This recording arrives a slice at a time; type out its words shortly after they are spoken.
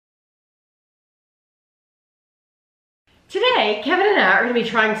Today, Kevin and I are going to be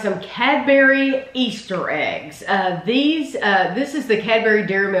trying some Cadbury Easter eggs. This is the Cadbury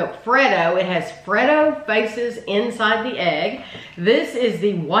Dairy Milk Freddo. It has Freddo faces inside the egg. This is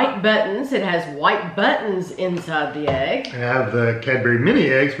the white buttons. It has white buttons inside the egg. I have the Cadbury mini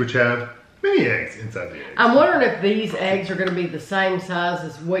eggs, which have mini eggs inside the eggs. I'm wondering if these eggs are going to be the same size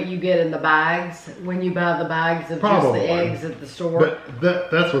as what you get in the bags when you buy the bags of Probably. Just the eggs at the store. But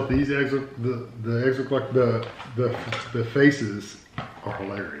that's what these eggs are. The eggs look like. The faces are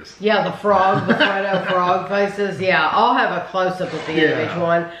hilarious. Yeah, the Freddo frog faces. Yeah, I'll have a close-up at the end of each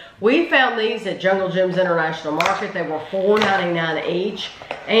one. We found these at Jungle Jim's International Market. They were $4.99 each.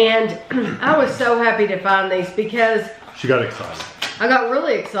 And I was so happy to find these because... She got excited. I got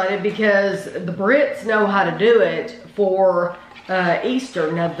really excited because the Brits know how to do it for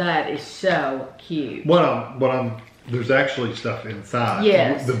Easter. Now that is so cute. There's actually stuff inside.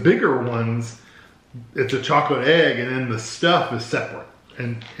 Yes. The bigger ones, it's a chocolate egg, and then the stuff is separate.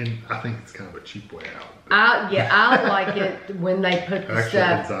 And I think it's kind of a cheap way out. I like it when they put the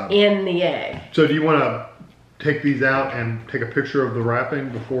stuff in the egg. So do you want to take these out and take a picture of the wrapping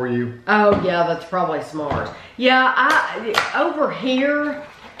before you? Oh yeah, that's probably smart. Yeah, over here.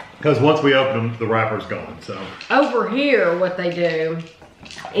 Because once we open them, the wrapper's gone. So over here, what they do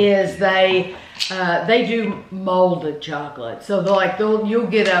is they do molded chocolate. So you'll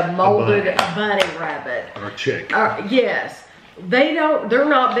get a molded bunny rabbit or a chick. Yes. They're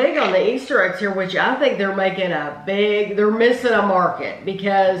not big on the Easter eggs here, which I think they're missing a market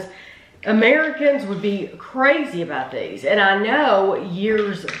because Americans would be crazy about these. And I know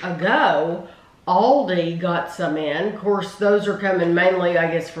years ago, Aldi got some in. Of course, those are coming mainly,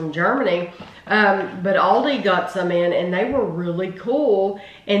 I guess, from Germany. But Aldi got some in and they were really cool.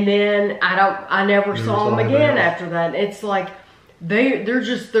 And then I never saw them again after that. It's like,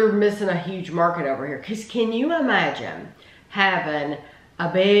 they're missing a huge market over here. Cause can you imagine having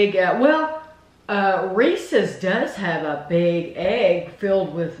a big, Reese's does have a big egg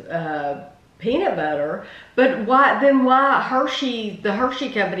filled with peanut butter, but why Hershey, the Hershey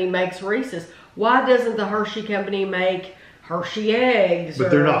company makes Reese's? Why doesn't the Hershey company make Hershey eggs?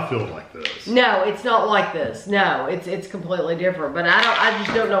 But they're not filled like this. No, it's not like this. No, it's completely different. But I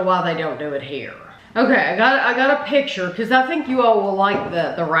just don't know why they don't do it here. Okay, I got a picture because I think you all will like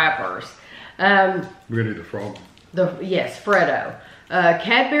the wrappers. We're gonna do the frog. Yes, Freddo.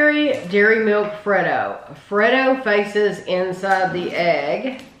 Cadbury Dairy Milk Freddo. Freddo faces inside the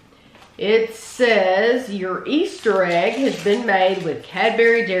egg. It says your Easter egg has been made with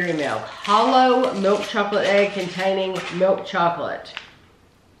Cadbury Dairy Milk. Hollow milk chocolate egg containing milk chocolate.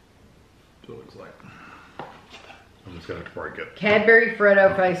 That's what it looks like. I'm just gonna have to break it. Cadbury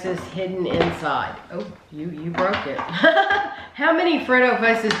Freddo faces hidden inside. Oh, you broke it. How many Freddo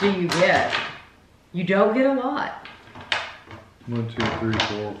faces do you get? You don't get a lot. 1, 2, 3,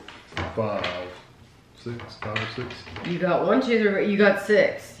 4, 5, 6, 5 or 6. You got 1, 2, 3. You got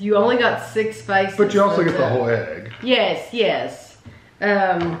 6. You only got 6 faces. But you also get the whole egg. Yes.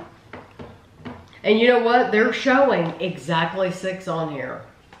 And you know what? They're showing exactly 6 on here.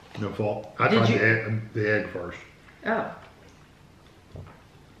 No fault. I tried the egg first. Oh.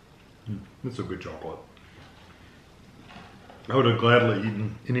 It's a good chocolate. I would have gladly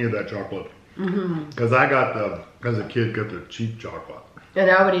eaten any of that chocolate. Because as a kid, got the cheap chocolate. And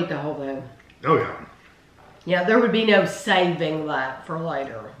I would eat the whole thing. Oh yeah. Yeah, there would be no saving that for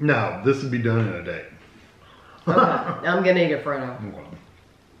later. No, this would be done in a day. Okay, I'm gonna eat a Freddo.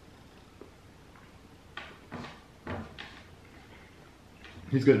 Okay.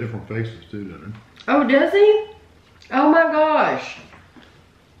 He's got different faces too, doesn't he? Oh, does he? Oh my gosh.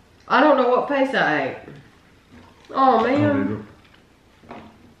 I don't know what face I ate. Oh man.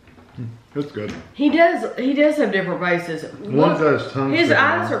 That's good. He does have different faces. One's got his tongue. His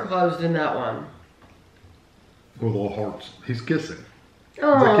eyes are closed in that one. With little hearts. He's kissing.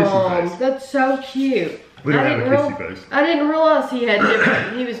 Oh, that's so cute. We don't have a kissy face. I didn't realize he had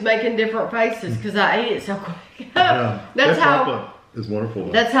he was making different faces because I ate it so quick. That's how chocolate is wonderful.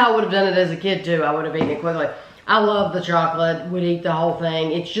 Though. That's how I would have done it as a kid too. I would have eaten it quickly. I love the chocolate, would eat the whole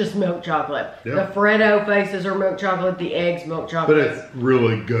thing. It's just milk chocolate. Yeah. The Freddo faces are milk chocolate, the eggs milk chocolate. But it's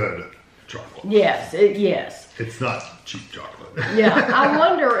really good chocolate. Yes, yes. It's not cheap chocolate. Yeah, I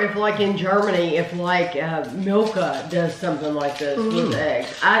wonder if like in Germany, if like Milka does something like this with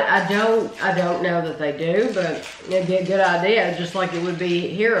eggs. I don't know that they do, but it'd be a good idea, just like it would be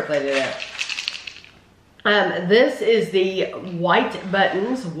here if they did it. This is the white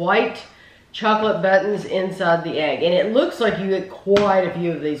chocolate buttons inside the egg, and it looks like you get quite a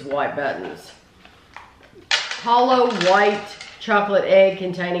few of these white buttons. Hollow white chocolate egg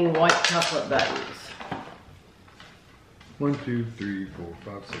containing white chocolate buttons. 1, 2, 3, 4,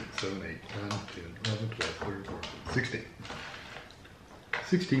 5, 6, 7, 8, 9, 10, 11, 12, 13, 14, 16.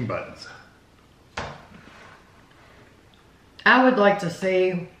 16 buttons. I would like to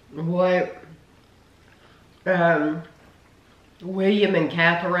see what William and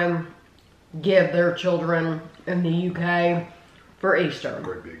Catherine give their children in the UK for Easter.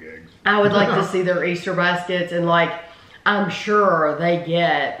 Great big eggs. I would like to see their Easter baskets, and like, I'm sure they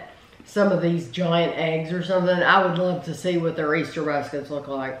get some of these giant eggs or something. I would love to see what their Easter baskets look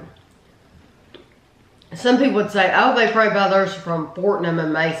like. Some people would say, oh, they probably buy theirs from Fortnum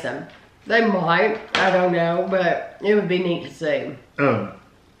and Mason. They might, I don't know, but it would be neat to see.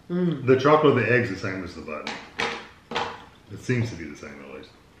 The chocolate of the eggs is the same as the button. It seems to be the same at least.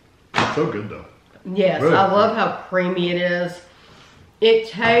 It's so good though. Yes, really I love how creamy it is.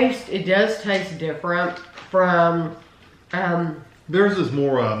 It does taste different from, theirs is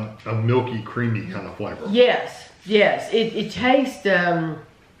more a milky, creamy kind of flavor. yes, it tastes much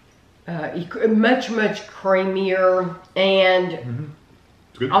creamier and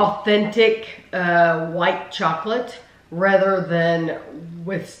authentic white chocolate rather than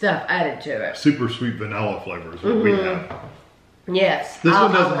with stuff added to it. Super sweet vanilla flavor is what we have. Yes. This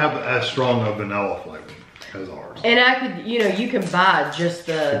one doesn't have as strong a vanilla flavor as ours. And I could, you can buy just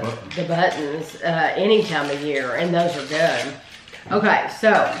the buttons any time of year, and those are good. Okay,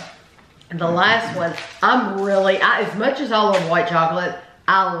 so the last one, as much as I love white chocolate,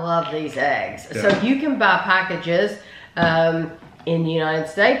 I love these eggs. Yeah. So you can buy packages in the United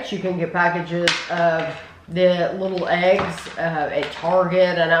States. You can get packages of the little eggs at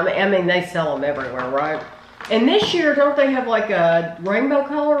Target, and I mean they sell them everywhere, right? And this year, don't they have like a rainbow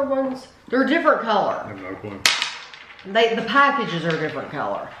color ones? They're a different color. I have no clue. The packages are a different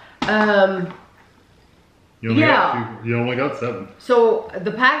color. You only got 7. So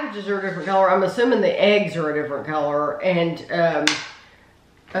the packages are a different color. I'm assuming the eggs are a different color, and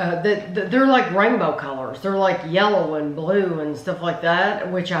they're like rainbow colors. They're like yellow and blue and stuff like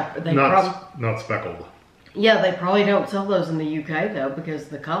that. Which not speckled. Yeah, they probably don't sell those in the UK though because of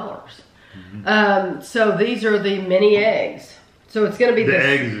the colors. So these are the mini eggs. So it's going to be the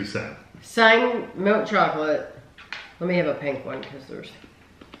eggs are same. Same milk chocolate. Let me have a pink one because there's.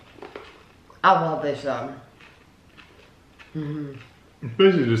 I love this one. It's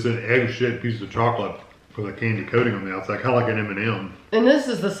basically just an egg-shaped piece of chocolate with a candy coating on the outside, kind of like an M&M. And this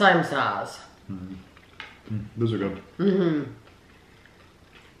is the same size. Those are good.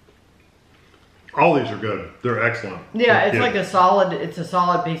 All these are good. They're excellent. Yeah, it's like a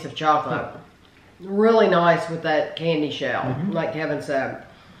solid piece of chocolate. Really nice with that candy shell, like Kevin said.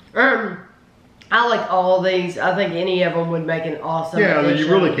 I like all these. I think any of them would make an awesome addition. You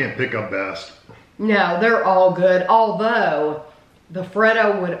really can't pick up best. No, they're all good. Although, the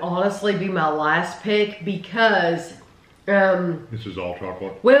Freddo would honestly be my last pick because... this is all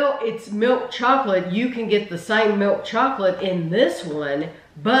chocolate. Well, it's milk chocolate. You can get the same milk chocolate in this one,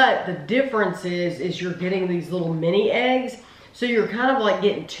 but the difference is you're getting these little mini eggs. So you're kind of like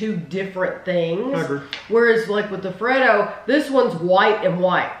getting 2 different things. I agree. Whereas like with the Freddo, this one's white and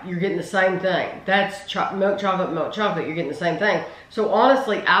white. You're getting the same thing. That's milk chocolate, you're getting the same thing. So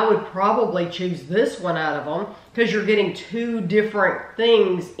honestly, I would probably choose this one out of them because you're getting 2 different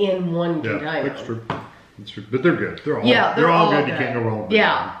things in one container. That's true. That's true. But they're good. They're all good. You can't go wrong with them.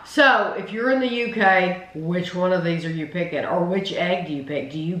 Yeah. So if you're in the UK, which one of these are you picking? Or which egg do you pick?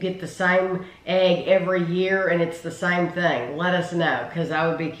 Do you get the same egg every year and it's the same thing? Let us know because I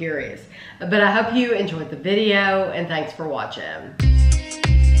would be curious. But I hope you enjoyed the video and thanks for watching.